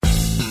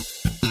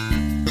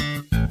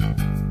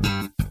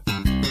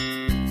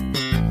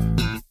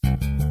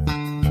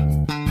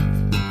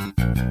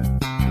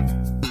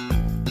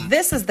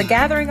This is the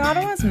Gathering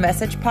Ottawa's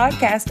Message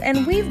Podcast,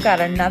 and we've got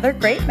another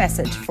great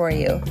message for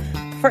you.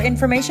 For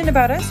information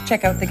about us,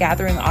 check out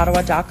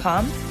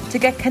thegatheringottawa.com. To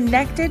get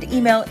connected,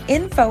 email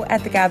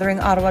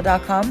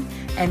info@thegatheringottawa.com.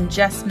 And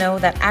just know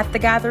that at The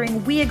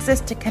Gathering, we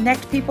exist to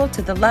connect people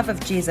to the love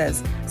of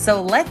Jesus.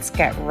 So let's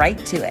get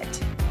right to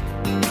it.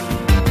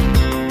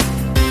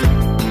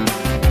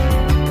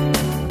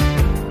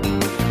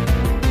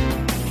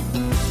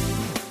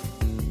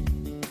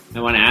 I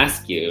want to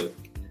ask you,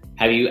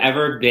 have you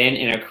ever been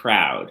in a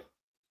crowd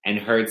and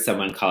heard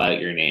someone call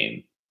out your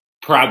name?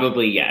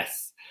 Probably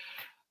yes.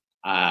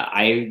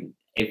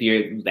 If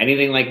you're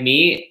anything like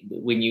me,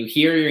 when you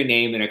hear your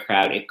name in a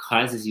crowd, it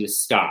causes you to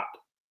stop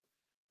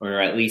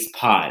or at least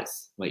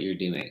pause what you're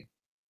doing.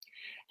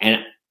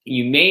 And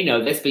you may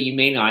know this, but you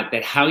may not,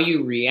 that how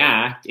you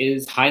react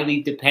is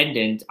highly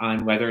dependent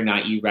on whether or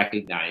not you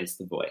recognize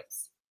the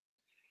voice.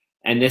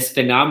 And this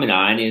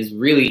phenomenon is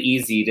really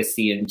easy to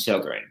see in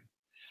children.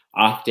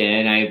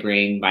 Often I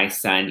bring my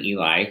son,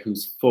 Eli,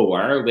 who's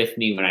 4, with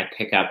me when I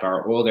pick up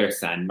our older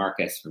son,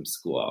 Marcus, from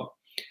school.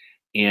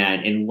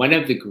 And in one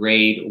of the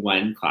grade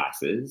 1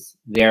 classes,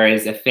 there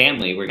is a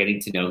family we're getting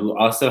to know who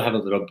also have a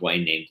little boy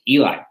named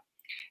Eli.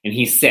 And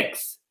he's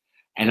 6.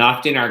 And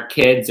often our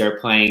kids are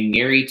playing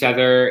near each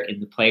other in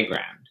the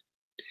playground.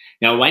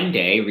 Now, one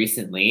day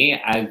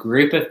recently, a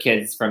group of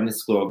kids from the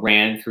school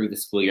ran through the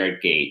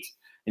schoolyard gate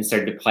and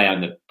started to play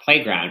on the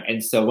playground.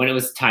 And so when it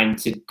was time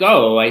to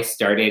go, I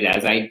started,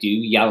 as I do,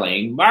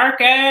 yelling,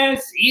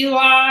 "Marcus,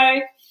 Eli,"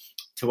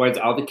 towards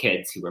all the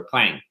kids who were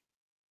playing.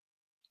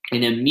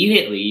 And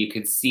immediately you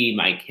could see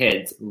my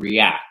kids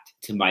react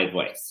to my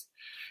voice.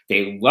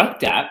 They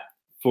looked up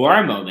for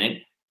a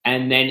moment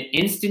and then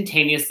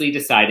instantaneously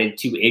decided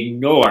to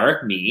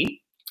ignore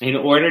me in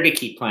order to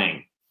keep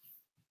playing.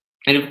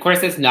 And of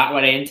course, that's not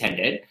what I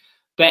intended,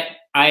 but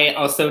I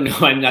also know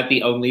I'm not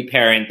the only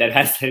parent that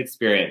has that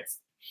experience.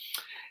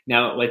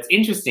 Now, what's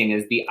interesting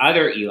is the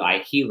other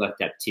Eli, he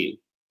looked up too.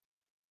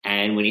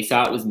 And when he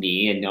saw it was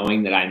me, and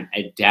knowing that I'm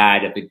a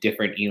dad of a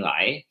different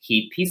Eli,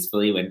 he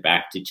peacefully went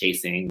back to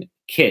chasing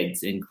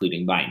kids,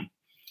 including mine.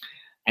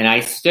 And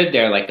I stood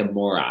there like a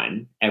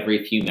moron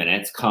every few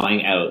minutes,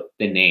 calling out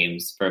the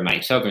names for my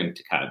children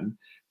to come,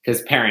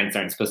 because parents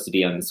aren't supposed to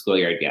be on the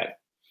schoolyard yet.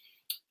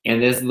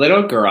 And this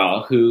little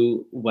girl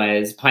who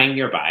was playing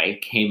nearby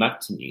came up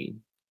to me,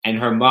 and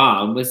her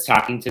mom was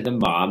talking to the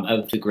mom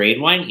of the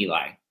grade 1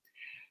 Eli.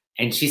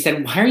 And she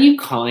said, "Why are you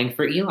calling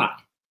for Eli?"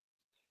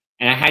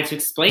 And I had to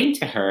explain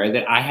to her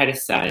that I had a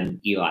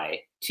son, Eli,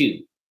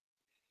 too.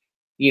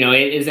 You know,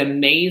 it is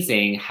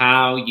amazing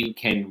how you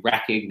can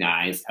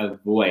recognize a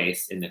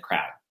voice in the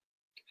crowd.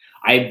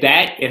 I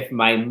bet if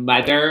my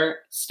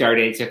mother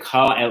started to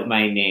call out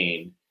my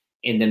name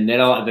in the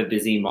middle of a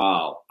busy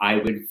mall, I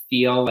would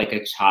feel like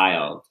a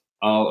child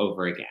all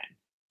over again.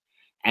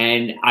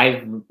 And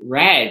I've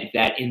read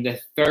that in the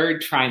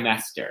 3rd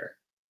trimester,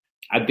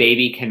 a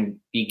baby can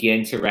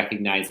begin to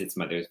recognize its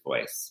mother's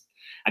voice.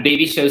 A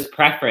baby shows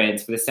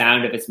preference for the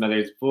sound of its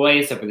mother's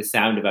voice over the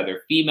sound of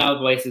other female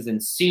voices,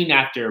 and soon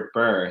after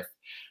birth,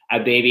 a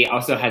baby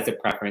also has a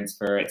preference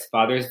for its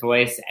father's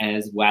voice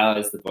as well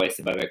as the voice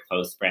of other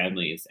close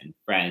families and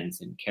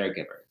friends and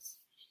caregivers.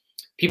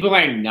 People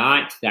are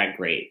not that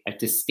great at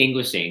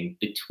distinguishing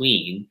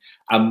between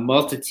a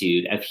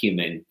multitude of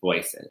human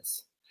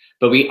voices,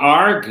 but we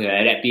are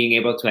good at being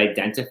able to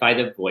identify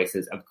the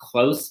voices of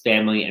close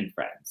family and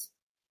friends.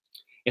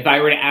 If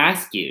I were to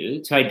ask you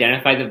to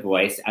identify the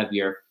voice of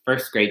your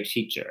 1st grade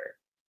teacher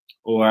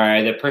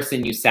or the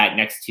person you sat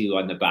next to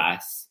on the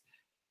bus,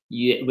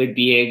 it would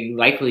be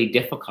likely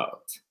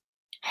difficult.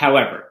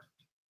 However,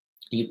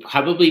 you'd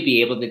probably be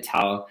able to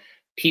tell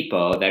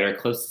people that are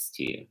closest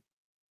to you.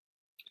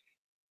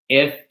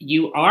 If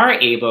you are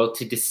able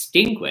to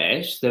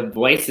distinguish the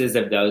voices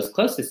of those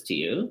closest to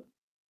you,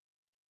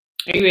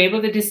 are you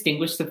able to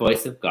distinguish the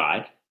voice of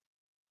God?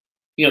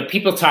 You know,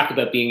 people talk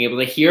about being able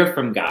to hear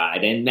from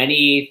God, and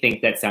many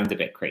think that sounds a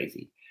bit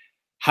crazy.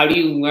 How do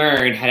you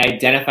learn how to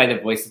identify the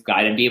voice of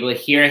God and be able to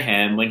hear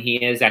him when he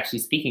is actually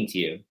speaking to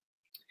you?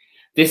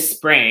 This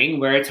spring,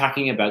 we're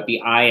talking about the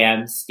I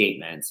am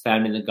statements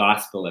found in the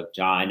Gospel of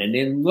John. And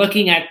in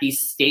looking at these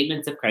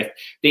statements of Christ,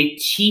 they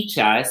teach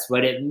us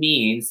what it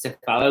means to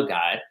follow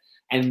God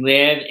and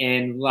live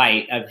in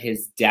light of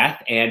his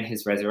death and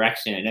his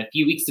resurrection. A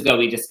few weeks ago,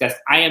 we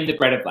discussed, I am the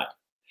bread of life.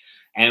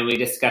 And we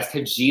discussed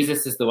how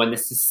Jesus is the one that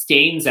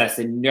sustains us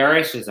and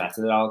nourishes us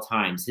at all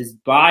times. His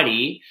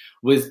body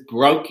was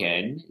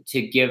broken to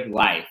give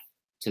life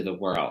to the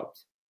world.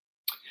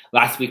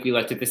 Last week, we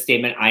looked at the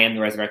statement, I am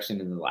the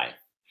resurrection and the life.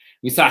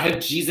 We saw how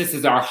Jesus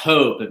is our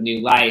hope of new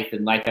life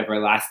and life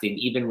everlasting,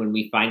 even when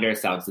we find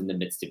ourselves in the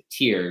midst of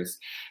tears.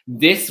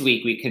 This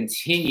week, we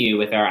continue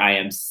with our I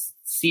am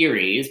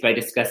series by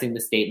discussing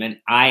the statement,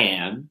 I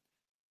am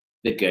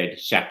the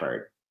good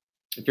shepherd.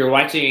 If you're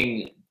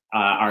watching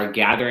our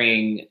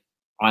Gathering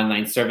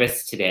online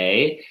service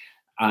today,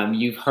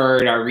 you've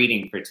heard our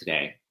reading for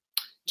today,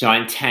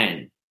 John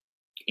 10.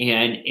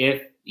 And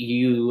if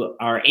you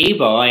are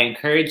able, I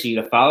encourage you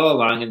to follow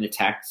along in the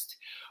text,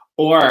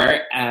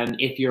 Or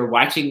if you're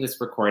watching this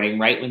recording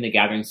right when the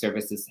gathering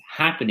service is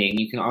happening,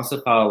 you can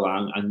also follow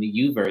along on the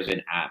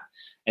YouVersion app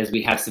as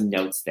we have some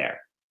notes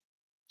there.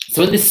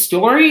 So in the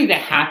story that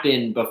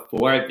happened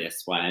before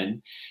this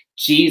one,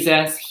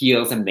 Jesus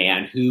heals a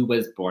man who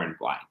was born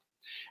blind.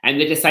 And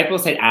the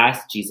disciples had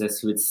asked Jesus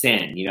who had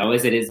sinned.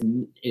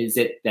 Is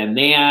it the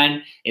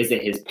man? Is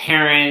it his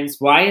parents?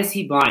 Why is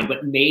he blind?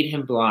 What made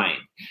him blind?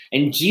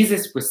 And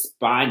Jesus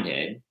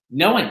responded,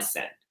 no one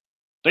sinned,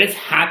 but it's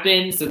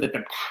happened so that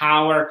the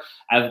power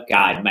of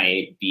God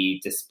might be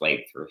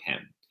displayed through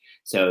him.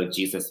 So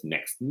Jesus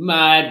mixed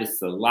mud with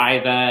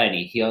saliva and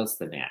he heals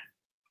the man.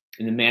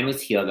 And the man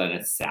was healed on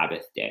a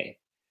Sabbath day.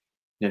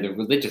 Now the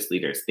religious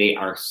leaders, they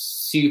are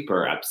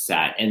super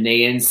upset and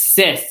they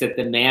insist that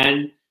the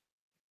man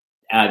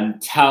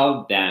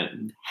tell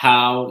them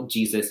how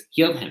Jesus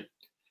healed him.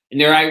 And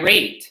they're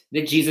irate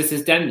that Jesus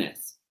has done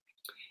this.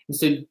 And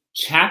so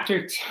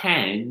chapter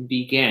 10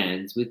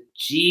 begins with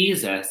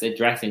Jesus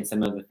addressing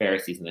some of the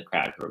Pharisees in the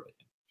crowd who are with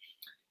him.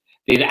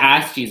 They've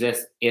asked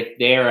Jesus if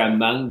they are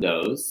among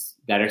those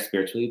that are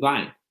spiritually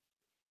blind.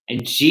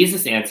 And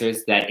Jesus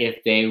answers that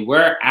if they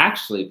were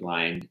actually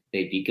blind,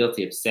 they'd be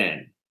guilty of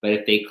sin. But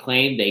if they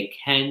claim they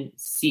can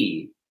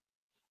see,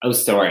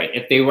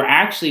 if they were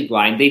actually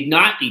blind, they'd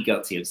not be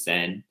guilty of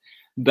sin.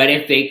 But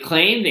if they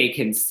claim they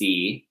can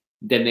see,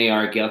 then they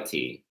are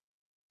guilty.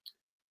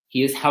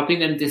 He is helping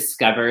them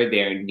discover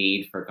their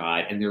need for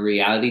God and the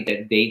reality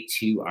that they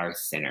too are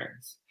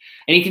sinners.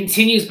 And he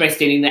continues by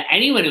stating that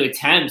anyone who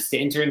attempts to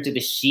enter into the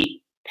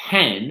sheep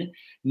pen,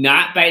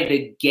 not by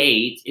the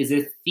gate, is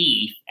a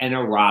thief and a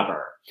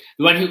robber.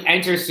 The one who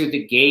enters through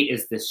the gate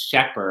is the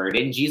shepherd.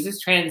 And Jesus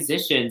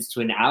transitions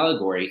to an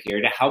allegory here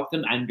to help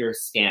them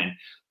understand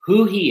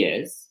who he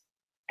is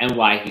and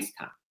why he's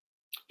come.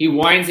 He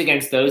warns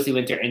against those who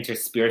enter into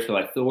spiritual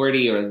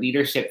authority or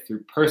leadership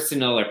through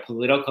personal or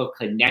political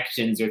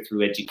connections or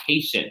through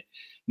education,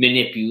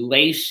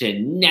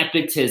 manipulation,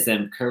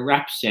 nepotism,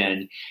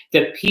 corruption.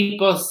 The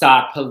people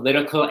saw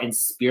political and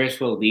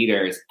spiritual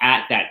leaders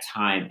at that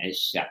time as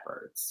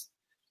shepherds.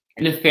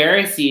 And the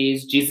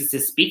Pharisees Jesus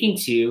is speaking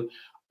to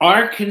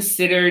are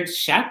considered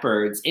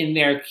shepherds in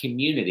their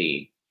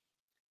community.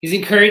 He's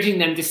encouraging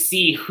them to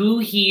see who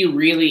he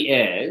really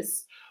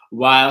is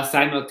while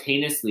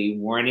simultaneously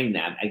warning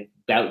them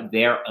about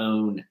their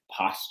own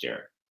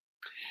posture.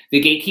 The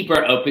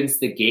gatekeeper opens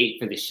the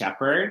gate for the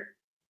shepherd,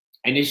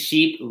 and his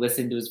sheep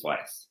listen to his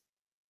voice.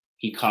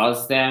 He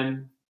calls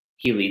them,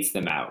 he leads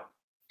them out.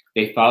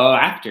 They follow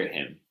after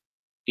him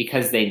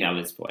because they know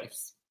his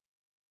voice.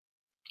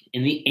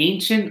 In the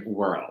ancient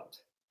world,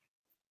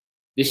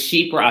 the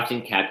sheep were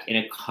often kept in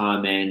a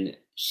common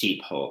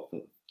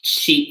sheepfold,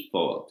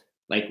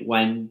 like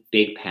one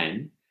big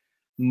pen,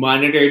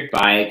 monitored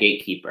by a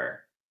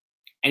gatekeeper.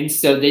 And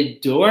so the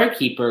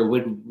doorkeeper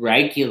would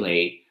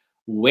regulate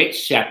which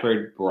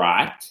shepherd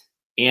brought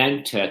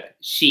and took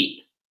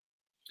sheep.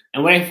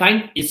 And what I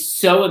find is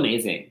so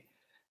amazing,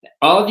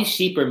 all these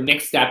sheep are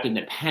mixed up in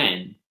the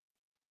pen,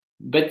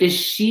 but the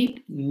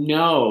sheep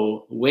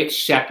know which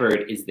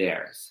shepherd is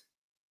theirs.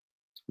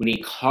 When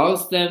he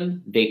calls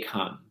them, they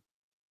come.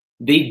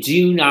 They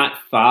do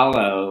not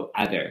follow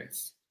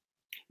others.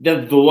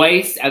 The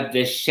voice of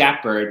the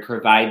shepherd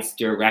provides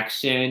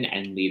direction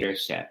and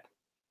leadership.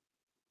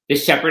 The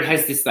shepherd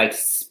has this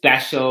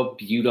special,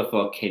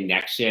 beautiful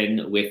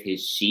connection with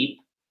his sheep,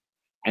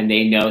 and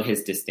they know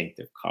his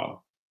distinctive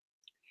call.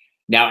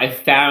 Now, I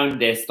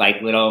found this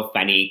little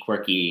funny,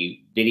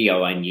 quirky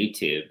video on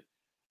YouTube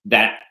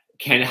that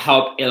can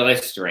help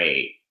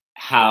illustrate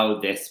how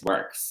this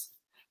works.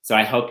 So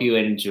I hope you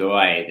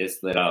enjoy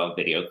this little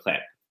video clip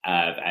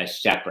of a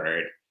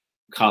shepherd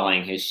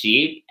calling his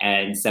sheep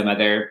and some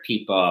other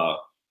people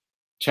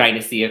trying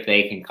to see if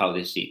they can call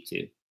the sheep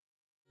too.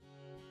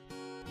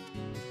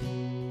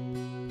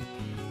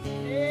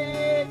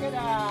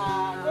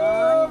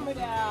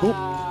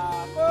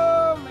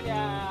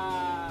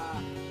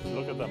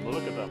 Look at them,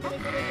 look at them.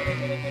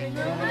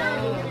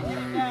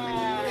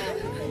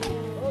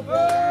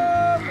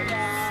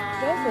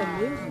 That's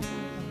amazing.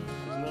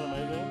 Isn't that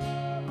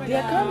amazing? They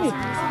are coming.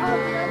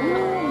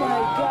 Oh my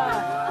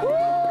God. Woo!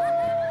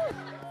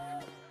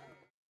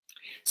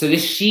 So the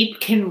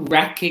sheep can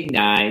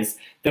recognize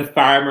the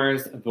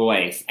farmer's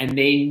voice and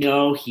they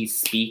know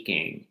he's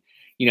speaking.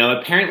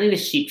 Apparently the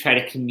sheep try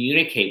to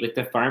communicate with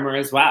the farmer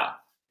as well.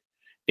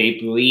 They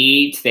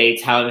bleat, they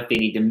tell him if they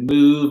need to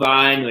move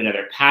on to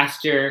another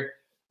pasture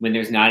when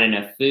there's not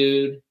enough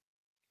food.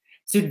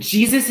 So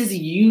Jesus is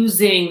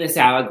using this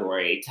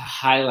allegory to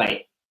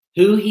highlight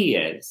who he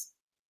is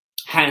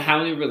and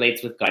how he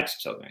relates with God's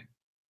children.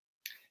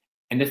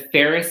 And the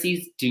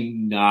Pharisees do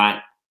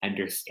not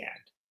understand.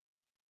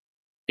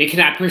 They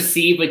cannot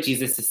perceive what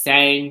Jesus is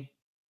saying.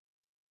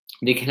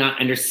 They cannot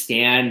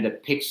understand the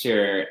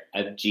picture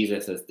of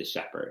Jesus as the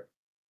shepherd.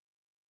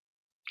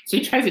 So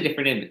he tries a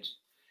different image.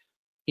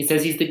 He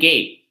says he's the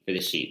gate for the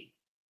sheep.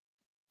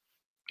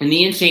 In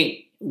the ancient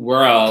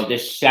world, the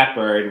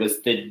shepherd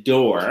was the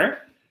door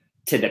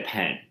to the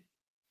pen.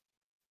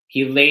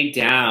 He laid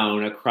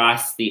down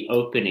across the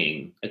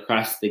opening,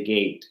 across the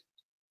gate,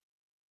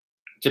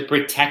 to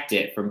protect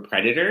it from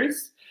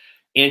predators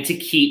and to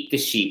keep the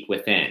sheep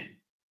within.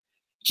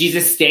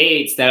 Jesus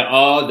states that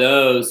all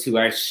those who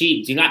are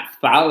sheep do not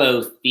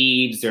follow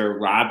thieves or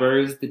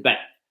robbers, but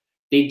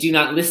they do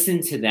not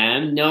listen to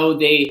them. No,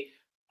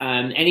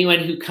 anyone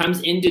who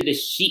comes into the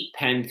sheep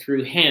pen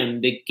through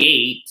him, the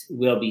gate,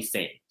 will be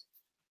saved,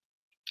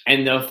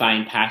 and they'll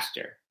find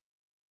pasture.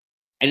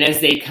 And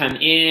as they come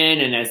in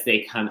and as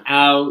they come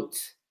out,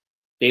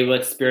 they will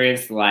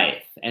experience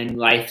life, and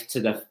life to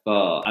the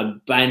full,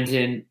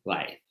 abundant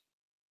life.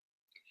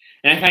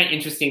 And I find it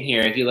interesting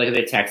here, if you look at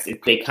the text,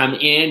 if they come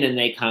in and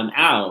they come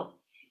out.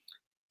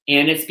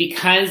 And it's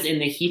because in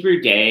the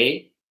Hebrew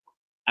day,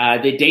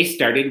 the day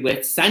started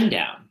with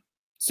sundown.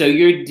 So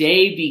your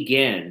day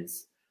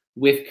begins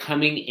with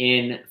coming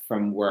in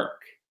from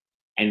work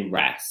and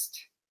rest.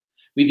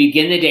 We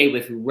begin the day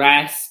with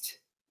rest,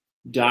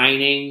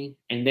 dining,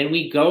 and then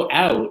we go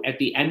out at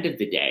the end of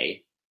the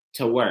day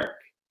to work.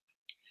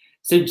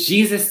 So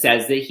Jesus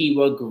says that he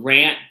will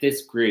grant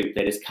this group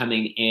that is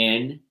coming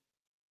in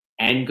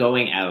and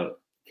going out,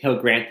 he'll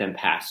grant them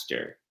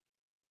pasture.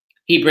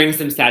 He brings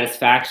them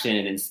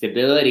satisfaction and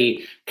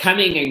stability.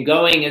 Coming and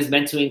going is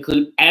meant to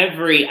include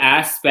every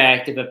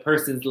aspect of a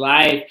person's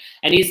life.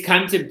 And he's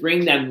come to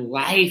bring them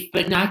life,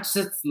 but not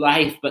just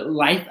life, but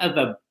life of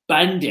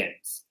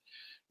abundance.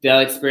 They'll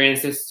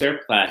experience a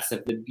surplus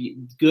of the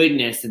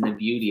goodness and the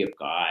beauty of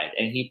God.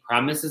 And he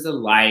promises a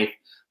life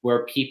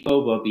where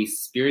people will be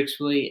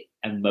spiritually,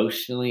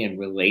 emotionally, and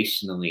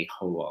relationally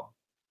whole.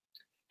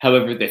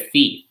 However, the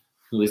thief,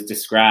 who is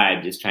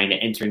described as trying to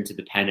enter into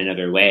the pen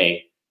another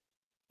way,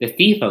 the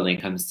thief only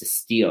comes to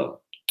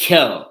steal,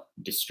 kill,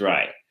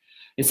 destroy.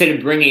 Instead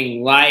of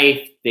bringing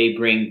life, they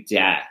bring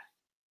death.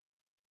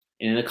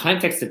 And in the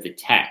context of the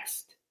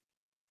text,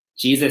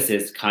 Jesus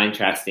is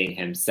contrasting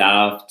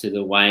himself,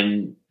 the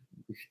one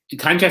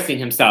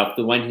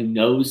who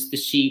knows the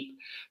sheep,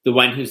 the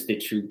one who's the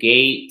true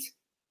gate,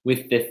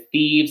 with the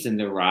thieves and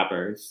the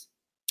robbers.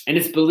 And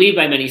it's believed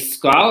by many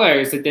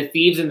scholars that the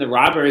thieves and the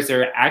robbers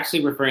are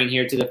actually referring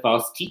here to the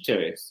false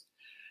teachers.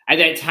 At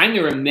that time,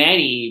 there were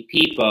many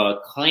people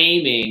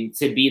claiming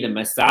to be the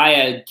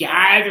Messiah,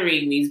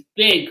 gathering these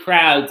big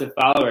crowds of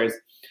followers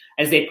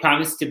as they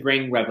promised to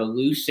bring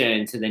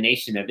revolution to the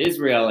nation of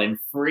Israel and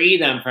free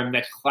them from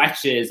the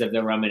clutches of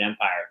the Roman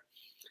Empire.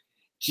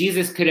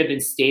 Jesus could have been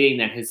stating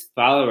that his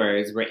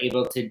followers were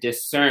able to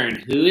discern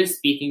who is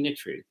speaking the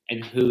truth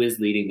and who is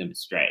leading them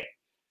astray.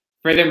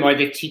 Furthermore,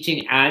 the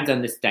teaching adds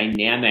on this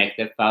dynamic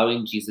that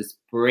following Jesus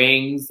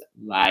brings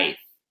life,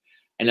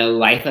 and a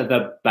life of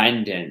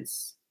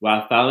abundance,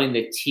 while following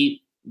the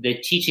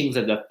teachings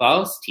of the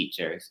false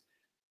teachers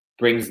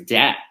brings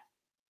death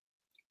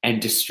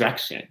and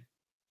destruction.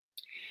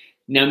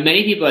 Now,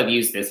 many people have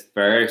used this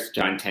verse,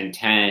 John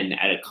 10:10,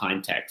 out of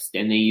context,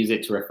 and they use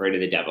it to refer to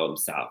the devil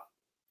himself.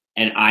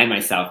 And I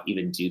myself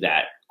even do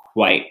that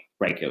quite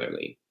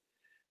regularly.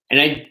 And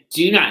I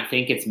do not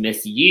think it's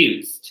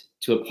misused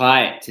to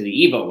apply it to the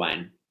evil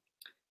one.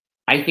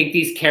 I think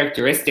these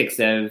characteristics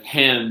of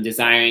him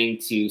desiring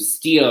to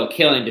steal,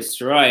 kill, and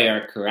destroy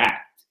are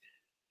correct.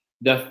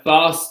 The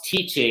false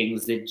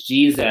teachings that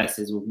Jesus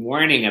is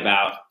warning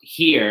about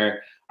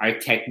here are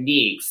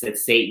techniques that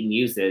Satan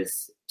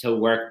uses to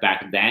work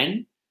back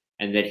then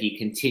and that he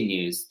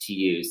continues to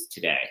use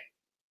today.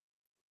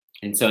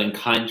 And so in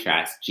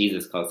contrast,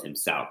 Jesus calls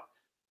himself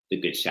the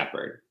Good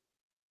Shepherd.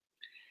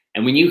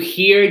 And when you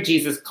hear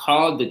Jesus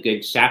called the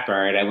Good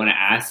Shepherd, I want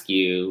to ask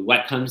you,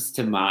 what comes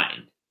to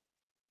mind?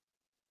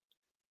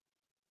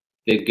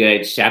 The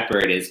Good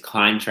Shepherd is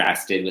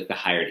contrasted with the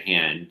hired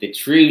hand. The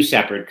true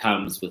shepherd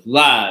comes with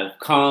love,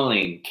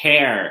 calling,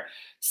 care,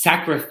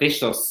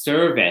 sacrificial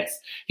service.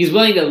 He's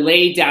willing to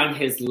lay down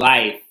his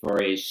life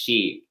for his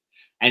sheep.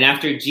 And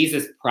after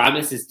Jesus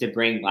promises to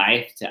bring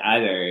life to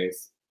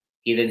others,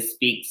 he then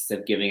speaks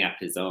of giving up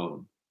his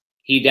own.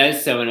 He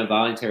does so in a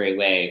voluntary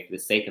way for the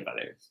sake of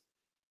others.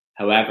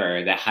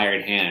 However, the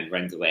hired hand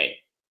runs away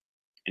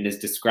and is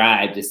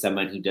described as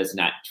someone who does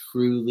not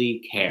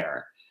truly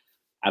care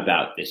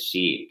about the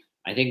sheep.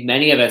 I think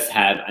many of us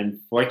have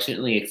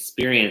unfortunately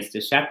experienced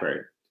a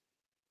shepherd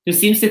who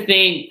seems to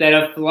think that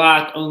a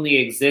flock only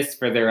exists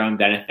for their own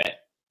benefit.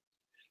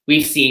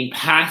 We've seen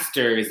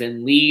pastors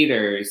and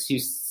leaders who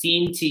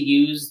seem to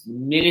use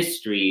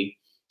ministry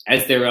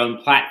as their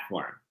own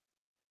platform,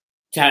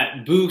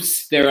 to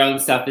boost their own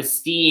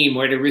self-esteem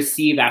or to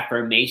receive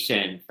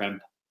affirmation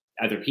from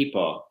other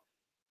people.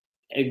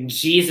 And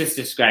Jesus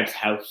describes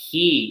how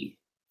he,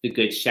 the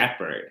Good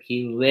Shepherd,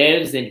 he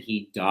lives and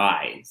he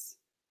dies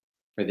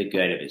for the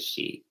good of his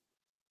sheep.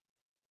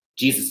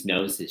 Jesus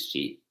knows his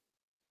sheep.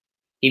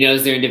 He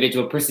knows their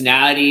individual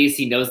personalities.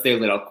 He knows their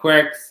little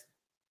quirks.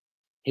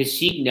 His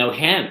sheep know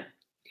him.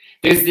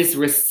 There's this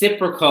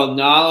reciprocal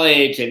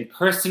knowledge and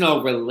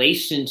personal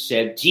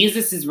relationship.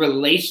 Jesus'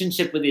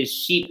 relationship with his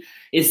sheep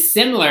is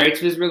similar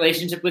to his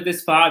relationship with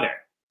his Father.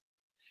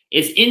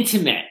 It's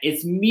intimate,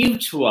 it's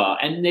mutual,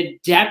 and the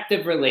depth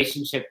of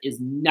relationship is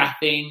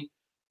nothing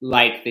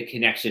like the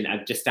connection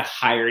of just a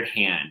hired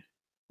hand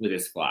with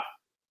his flock.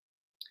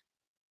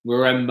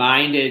 We're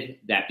reminded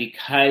that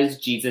because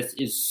Jesus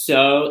is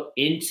so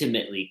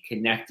intimately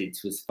connected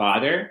to his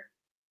Father,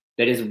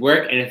 that his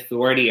work and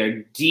authority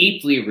are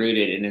deeply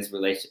rooted in his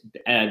relation,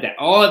 that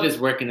all of his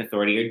work and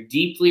authority are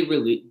deeply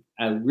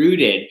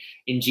rooted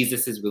in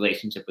Jesus'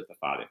 relationship with the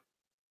Father.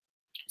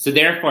 So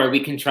therefore,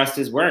 we can trust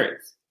his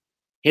words,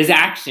 his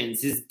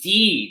actions, his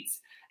deeds,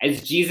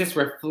 as Jesus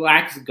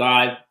reflects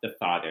God the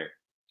Father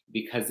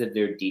because of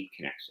their deep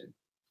connection.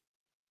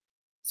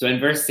 So in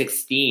verse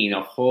 16,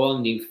 a whole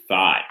new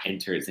thought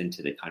enters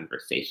into the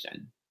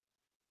conversation.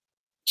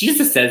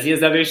 Jesus says he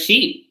has other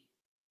sheep,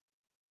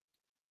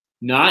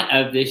 not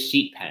of this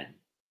sheep pen.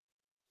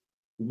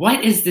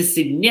 What is the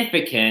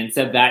significance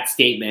of that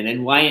statement,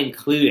 and why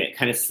include it,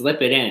 kind of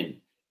slip it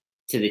in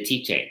to the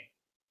teaching?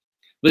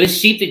 Well, the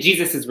sheep that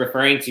Jesus is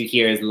referring to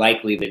here is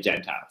likely the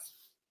Gentiles.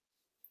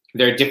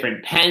 There are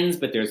different pens,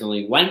 but there's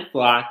only one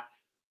flock,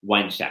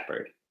 one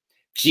shepherd.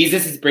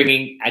 Jesus is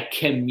bringing a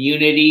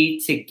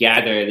community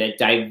together that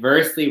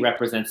diversely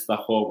represents the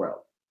whole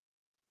world,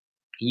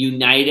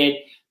 united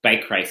by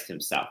Christ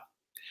himself.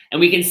 And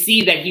we can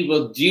see that he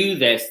will do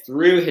this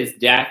through his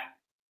death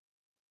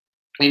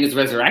and his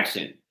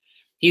resurrection.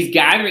 He's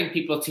gathering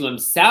people to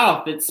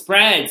himself that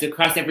spreads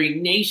across every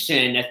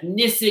nation,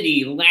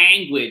 ethnicity,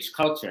 language,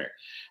 culture.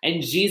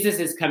 And Jesus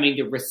is coming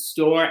to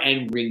restore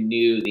and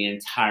renew the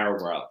entire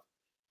world.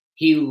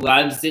 He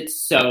loves it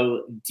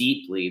so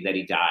deeply that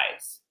he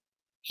dies.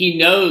 He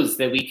knows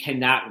that we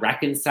cannot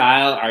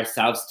reconcile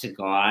ourselves to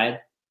God,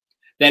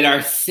 that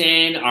our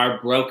sin, our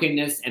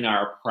brokenness, and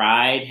our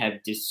pride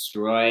have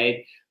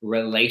destroyed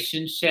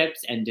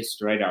relationships and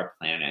destroyed our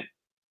planet.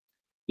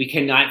 We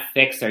cannot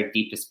fix our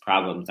deepest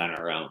problems on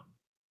our own.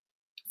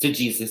 So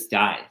Jesus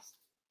dies,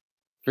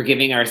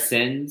 forgiving our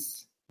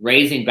sins,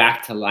 raising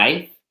back to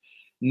life,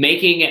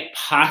 making it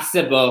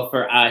possible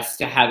for us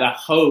to have a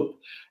hope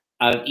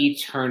of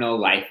eternal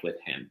life with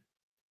him.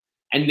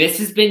 And this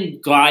has been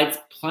God's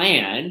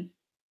plan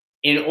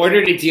in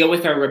order to deal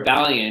with our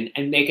rebellion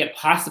and make it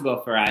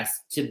possible for us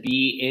to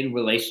be in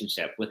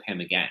relationship with him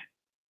again.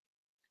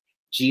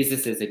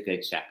 Jesus is a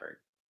good shepherd.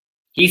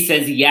 He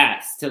says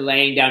yes to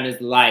laying down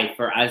his life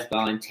for us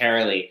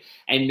voluntarily,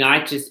 and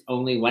not just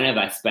only one of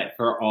us, but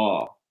for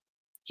all.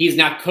 He's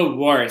not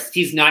coerced.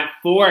 He's not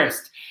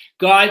forced.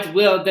 God's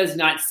will does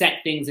not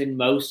set things in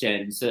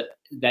motion so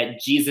that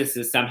Jesus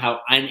is somehow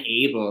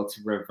unable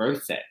to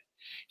reverse it.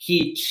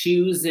 He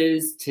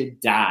chooses to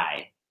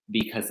die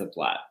because of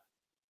love.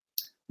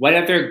 What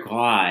other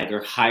God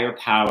or higher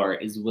power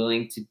is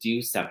willing to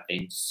do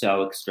something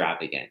so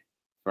extravagant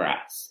for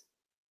us?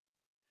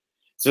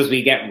 So as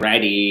we get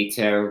ready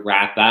to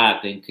wrap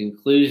up, in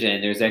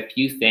conclusion, there's a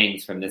few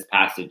things from this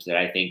passage that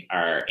I think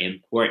are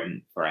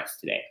important for us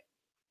today.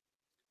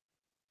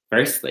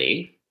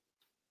 Firstly,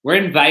 we're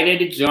invited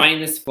to join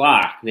this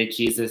flock that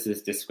Jesus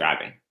is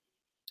describing.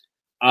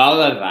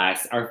 All of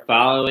us are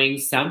following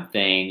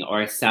something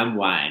or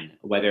someone,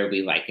 whether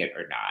we like it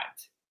or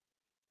not.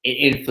 It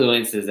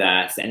influences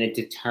us and it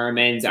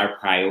determines our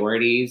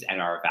priorities and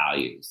our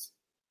values.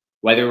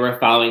 Whether we're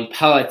following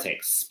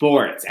politics,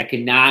 sports,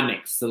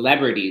 economics,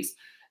 celebrities,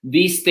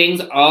 these things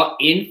all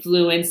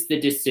influence the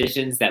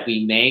decisions that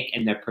we make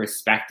and the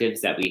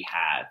perspectives that we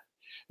have.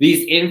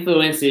 These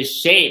influences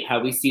shape how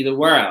we see the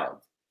world.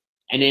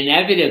 And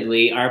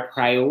inevitably, our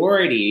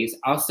priorities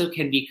also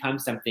can become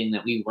something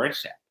that we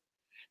worship.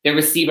 They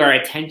receive our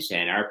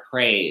attention, our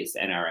praise,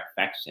 and our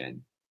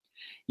affection.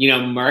 You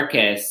know,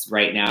 Marcus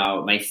right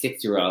now, my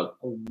 6-year-old,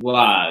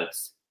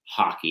 loves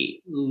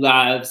hockey.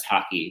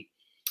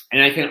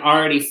 And I can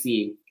already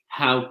see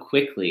how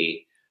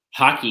quickly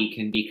hockey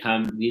can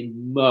become the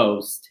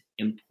most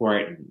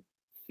important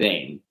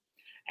thing.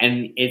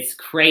 And it's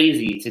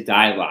crazy to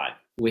dialogue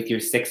with your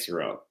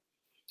 6-year-old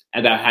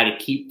about how to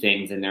keep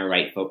things in their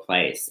rightful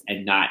place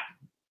and not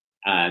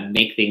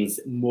make things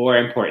more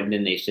important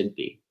than they should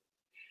be.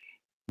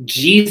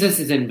 Jesus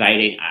is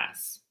inviting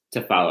us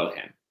to follow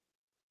him.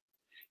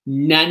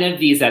 None of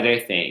these other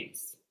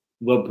things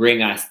will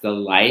bring us the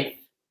life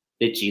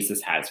that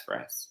Jesus has for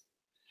us.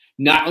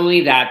 Not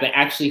only that, but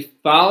actually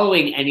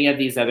following any of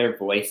these other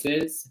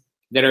voices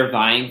that are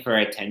vying for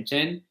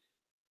attention,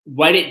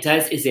 what it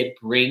does is it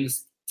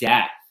brings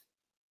death.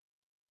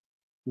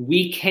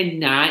 We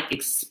cannot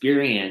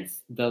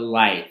experience the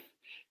life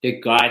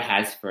that God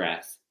has for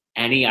us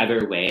any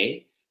other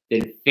way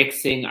than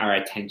fixing our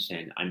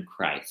attention on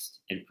Christ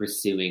and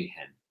pursuing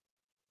him.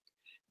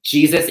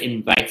 Jesus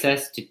invites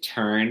us to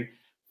turn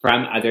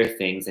from other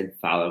things and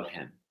follow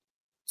him.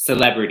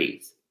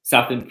 Celebrities,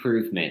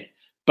 self-improvement,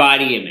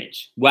 body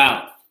image,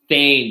 wealth,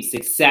 fame,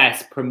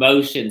 success,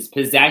 promotions,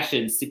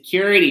 possessions,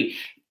 security,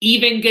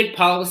 even good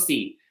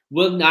policy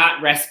will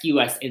not rescue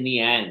us in the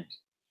end.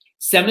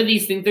 Some of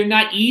these things, they're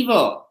not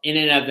evil in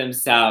and of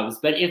themselves,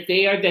 but if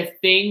they are the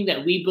thing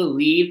that we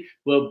believe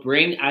will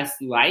bring us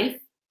life,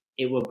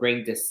 it will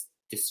bring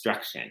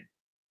destruction.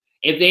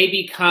 If they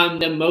become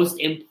the most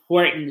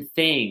important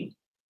thing,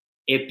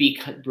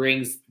 it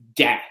brings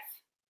death.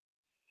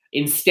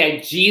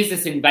 Instead,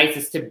 Jesus invites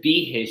us to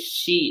be his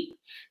sheep,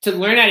 to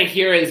learn how to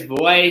hear his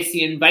voice.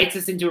 He invites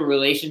us into a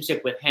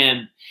relationship with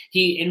him.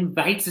 He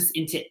invites us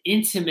into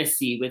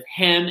intimacy with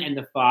him and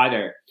the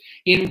Father.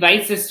 He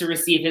invites us to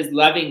receive his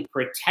loving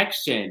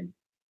protection,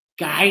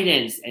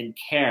 guidance, and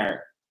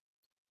care.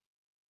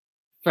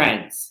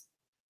 Friends,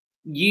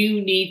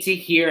 you need to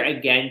hear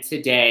again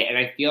today, and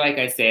I feel like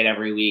I say it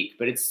every week,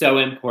 but it's so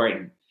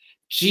important.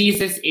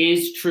 Jesus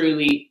is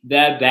truly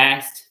the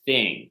best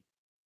thing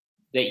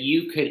that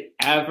you could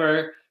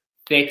ever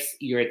fix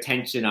your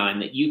attention on,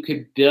 that you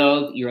could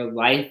build your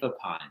life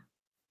upon.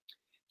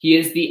 He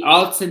is the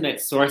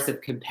ultimate source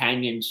of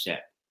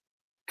companionship,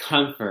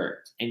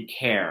 comfort, and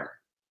care.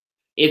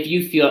 If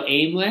you feel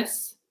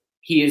aimless,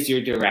 he is your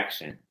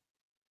direction.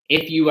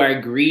 If you are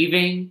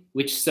grieving,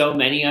 which so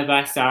many of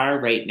us are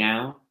right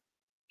now,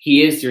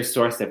 he is your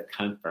source of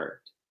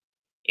comfort.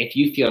 If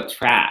you feel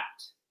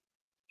trapped,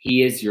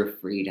 he is your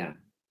freedom.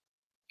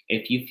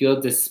 If you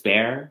feel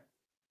despair,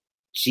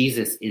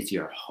 Jesus is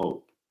your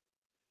hope.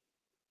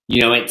 You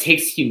know, it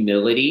takes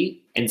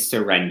humility and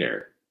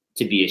surrender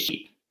to be a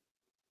sheep,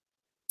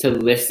 to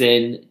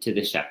listen to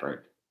the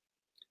shepherd.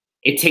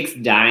 It takes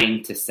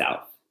dying to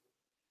self.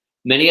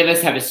 Many of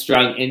us have a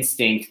strong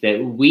instinct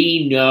that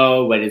we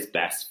know what is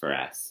best for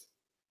us.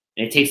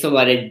 And it takes a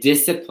lot of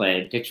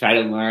discipline to try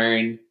to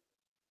learn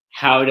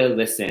how to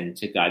listen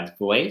to God's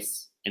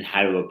voice and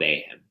how to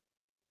obey him.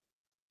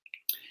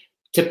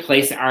 To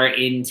place our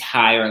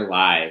entire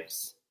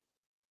lives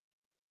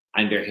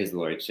under his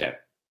lordship.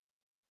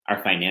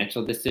 Our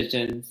financial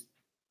decisions,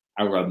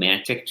 our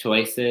romantic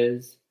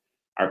choices,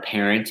 our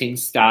parenting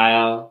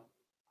style,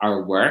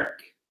 our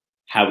work,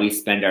 how we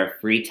spend our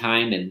free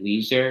time and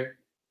leisure,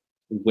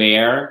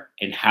 where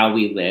and how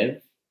we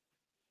live.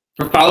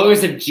 For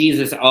followers of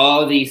Jesus,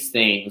 all these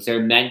things are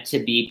meant to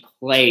be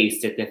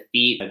placed at the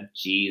feet of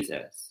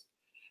Jesus.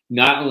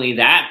 Not only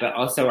that, but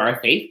also our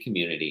faith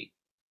community.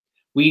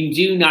 We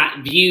do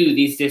not view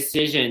these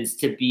decisions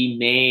to be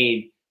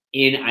made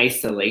in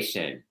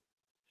isolation.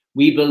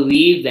 We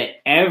believe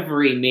that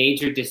every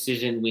major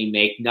decision we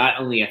make not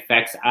only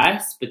affects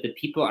us, but the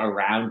people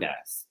around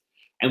us.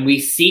 And we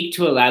seek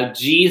to allow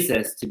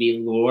Jesus to be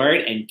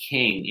Lord and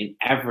King in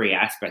every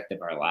aspect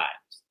of our lives.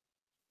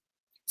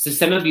 So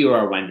some of you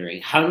are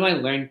wondering, how do I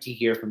learn to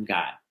hear from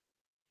God?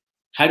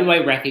 How do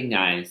I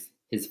recognize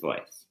his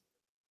voice?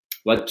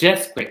 Well,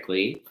 just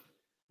quickly,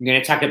 I'm going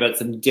to talk about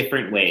some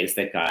different ways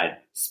that God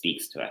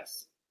speaks to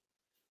us.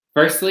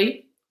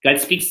 Firstly, God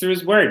speaks through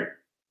his word.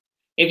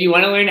 If you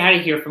want to learn how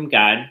to hear from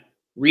God,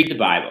 read the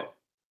Bible.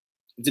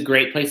 It's a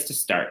great place to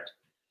start.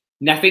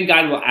 Nothing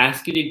God will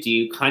ask you to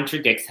do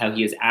contradicts how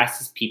he has asked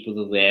his people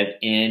to live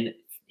in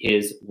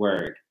his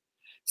word.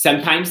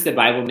 Sometimes the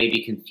Bible may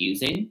be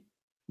confusing.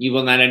 You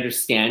will not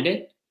understand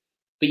it,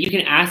 but you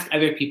can ask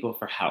other people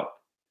for help.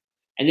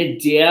 And the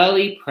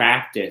daily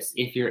practice,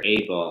 if you're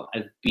able,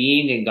 of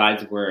being in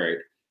God's word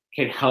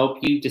can help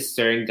you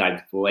discern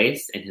God's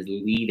voice and his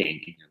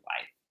leading in your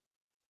life.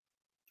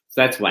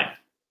 So that's one,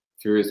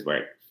 through his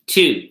word.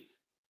 Two,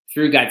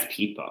 through God's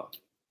people.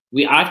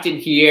 We often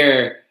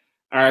hear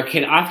or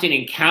can often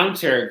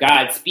encounter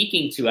God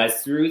speaking to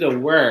us through the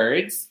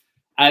words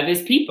of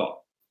his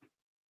people.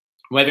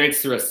 Whether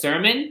it's through a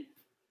sermon,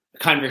 a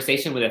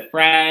conversation with a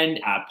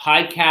friend, a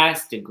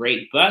podcast, a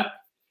great book,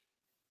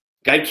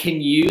 God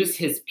can use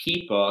his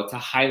people to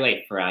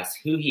highlight for us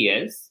who he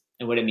is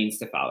and what it means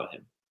to follow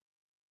him.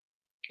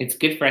 It's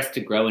good for us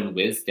to grow in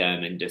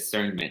wisdom and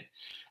discernment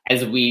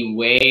as we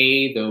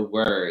weigh the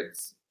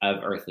words of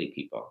earthly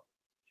people.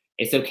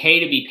 It's okay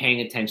to be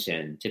paying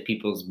attention to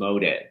people's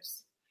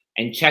motives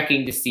and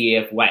checking to see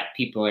if what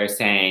people are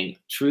saying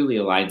truly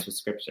aligns with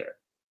Scripture.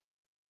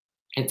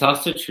 It's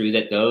also true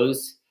that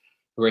those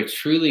who are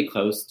truly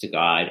close to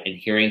God and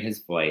hearing his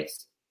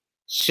voice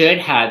should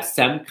have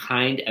some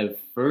kind of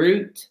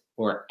fruit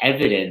or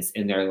evidence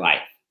in their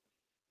life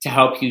to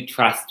help you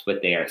trust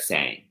what they are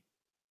saying.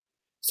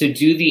 So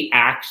do the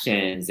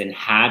actions and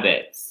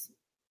habits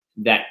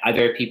that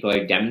other people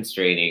are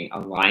demonstrating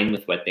align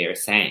with what they are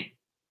saying?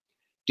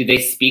 Do they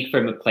speak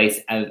from a place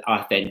of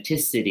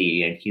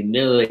authenticity and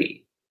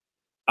humility?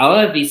 All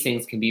of these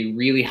things can be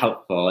really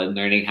helpful in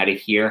learning how to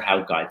hear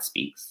how God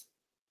speaks.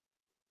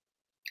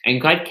 And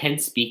God can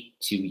speak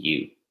to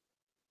you.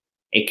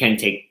 It can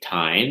take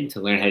time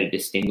to learn how to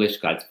distinguish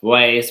God's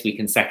voice. We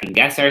can second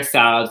guess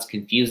ourselves,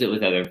 confuse it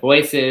with other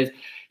voices,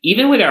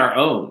 even with our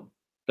own.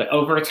 But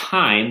over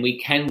time, we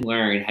can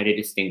learn how to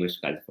distinguish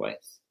God's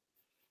voice.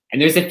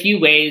 And there's a few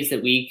ways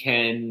that we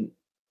can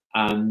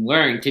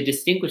learn to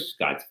distinguish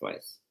God's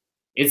voice.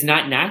 It's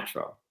not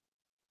natural.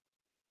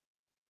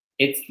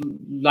 It's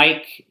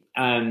like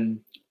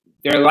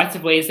there are lots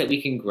of ways that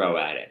we can grow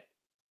at it.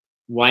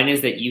 One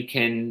is that you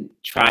can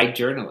try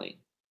journaling.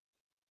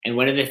 And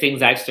one of the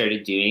things I've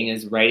started doing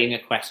is writing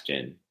a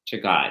question to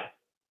God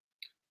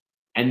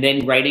and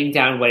then writing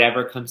down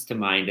whatever comes to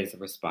mind as a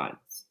response.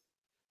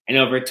 And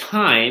over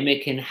time,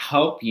 it can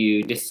help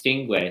you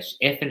distinguish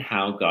if and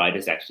how God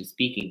is actually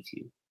speaking to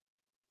you.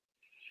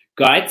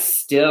 God's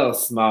still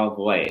small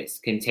voice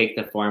can take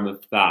the form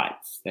of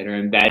thoughts that are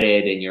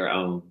embedded in your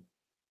own,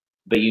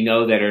 but you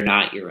know that are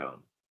not your own.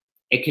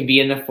 It can be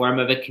in the form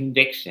of a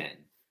conviction,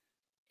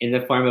 in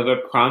the form of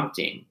a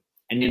prompting,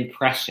 an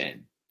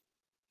impression.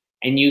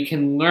 And you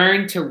can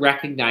learn to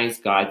recognize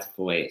God's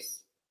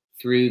voice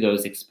through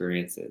those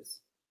experiences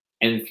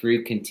and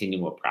through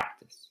continual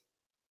practice.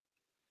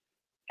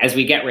 As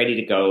we get ready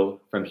to go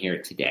from here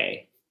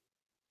today,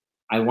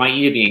 I want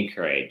you to be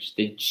encouraged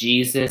that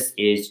Jesus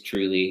is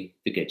truly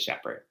the Good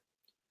Shepherd.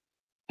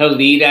 He'll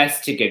lead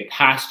us to good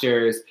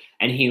pastures,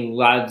 and he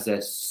loves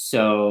us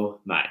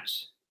so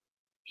much.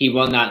 He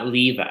will not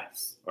leave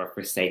us or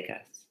forsake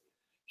us.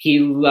 He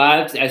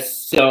loves us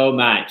so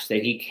much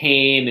that he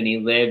came and he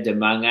lived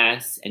among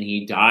us and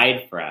he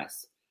died for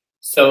us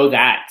so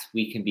that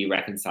we can be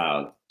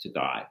reconciled to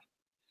God.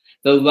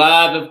 The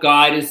love of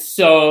God is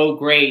so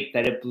great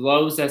that it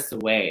blows us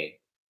away.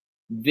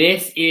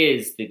 This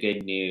is the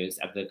good news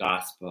of the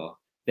gospel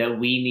that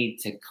we need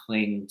to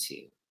cling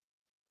to.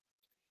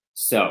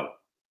 So,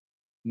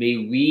 may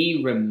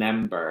we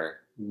remember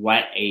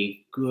what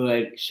a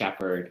good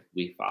shepherd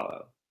we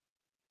follow.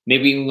 May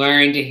we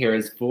learn to hear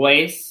his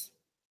voice.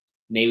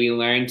 May we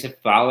learn to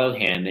follow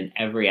him in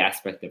every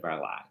aspect of our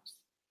lives.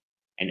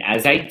 And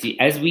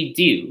as we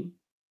do,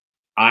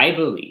 I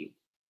believe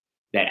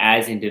that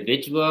as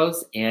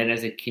individuals and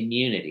as a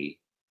community,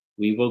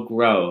 we will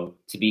grow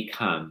to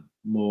become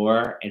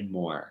more and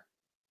more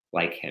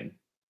like him.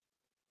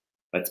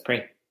 Let's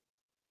pray.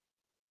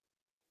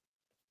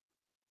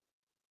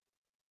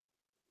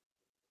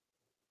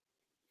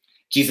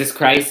 Jesus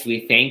Christ,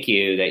 we thank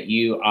you that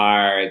you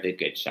are the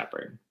Good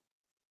Shepherd.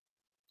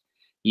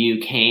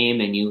 You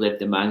came and you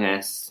lived among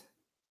us.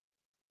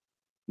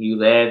 You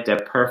lived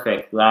a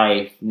perfect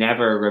life,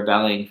 never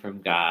rebelling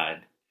from God,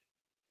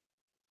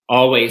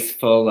 always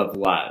full of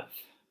love.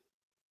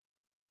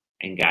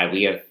 And God,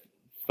 we have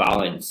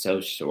fallen so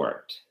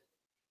short.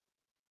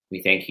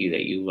 We thank you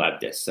that you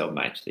loved us so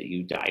much that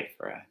you died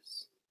for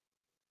us.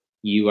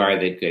 You are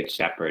the Good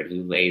Shepherd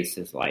who lays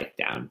his life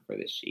down for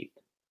the sheep.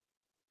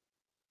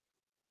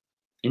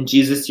 And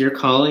Jesus, you're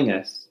calling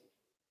us.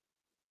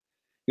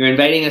 You're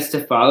inviting us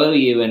to follow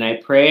you, and I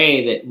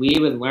pray that we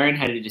would learn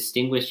how to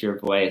distinguish your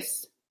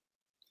voice.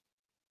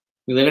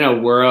 We live in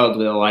a world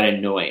with a lot of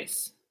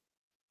noise.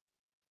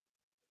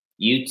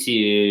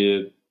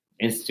 YouTube,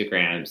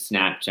 Instagram,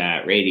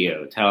 Snapchat,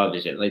 radio,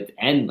 television, like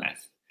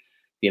endless.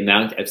 The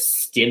amount of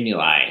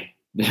stimuli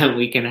that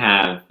we can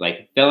have,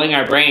 like filling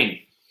our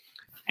brain.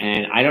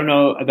 And I don't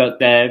know about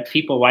the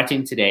people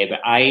watching today,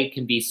 but I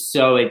can be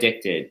so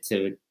addicted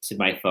to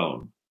my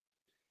phone.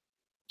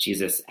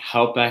 Jesus,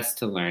 help us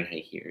to learn how to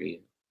hear you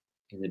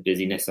in the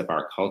busyness of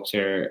our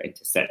culture and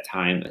to set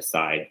time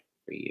aside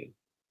for you.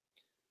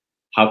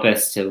 Help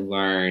us to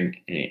learn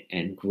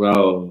and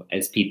grow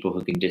as people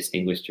who can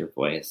distinguish your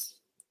voice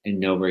and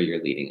know where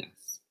you're leading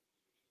us.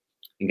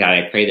 And God,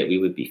 I pray that we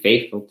would be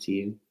faithful to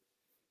you,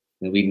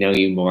 that we know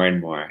you more and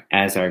more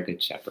as our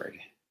Good Shepherd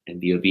and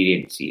be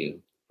obedient to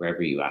you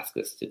wherever you ask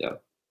us to go.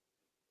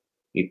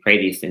 We pray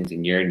these things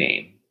in your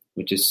name,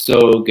 which is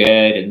so good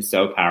and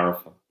so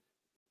powerful.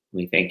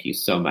 We thank you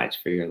so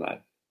much for your love.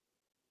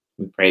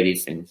 We pray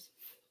these things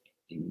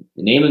in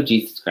the name of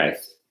Jesus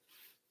Christ.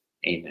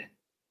 Amen.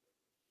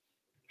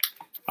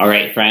 All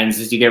right, friends,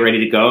 as you get ready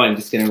to go, I'm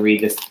just going to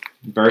read this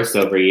verse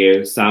over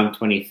you. Psalm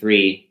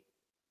 23,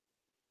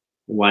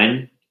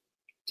 1-4.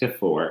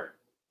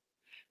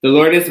 The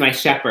Lord is my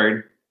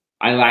shepherd.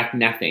 I lack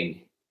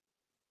nothing.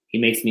 He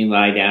makes me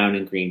lie down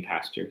in green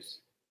pastures.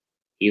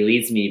 He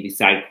leads me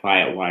beside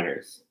quiet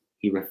waters.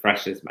 He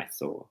refreshes my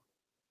soul.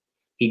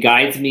 He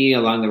guides me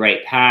along the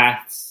right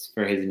paths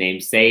for his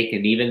name's sake,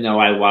 and even though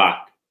I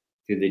walk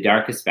through the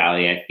darkest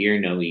valley, I fear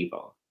no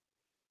evil,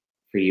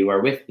 for you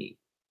are with me.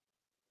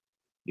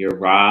 Your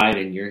rod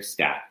and your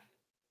staff,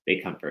 they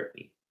comfort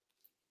me.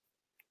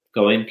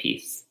 Go in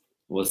peace.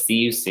 We'll see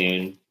you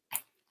soon,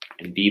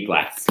 and be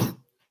blessed.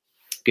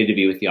 Good to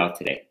be with you all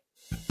today.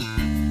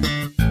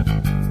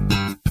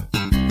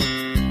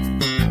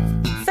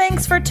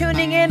 Thanks for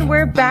tuning in.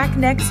 We're back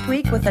next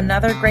week with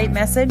another great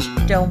message.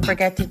 Don't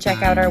forget to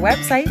check out our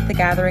website,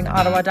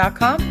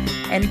 thegatheringottawa.com,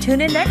 and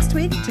tune in next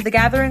week to the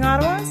Gathering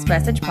Ottawa's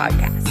Message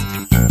Podcast.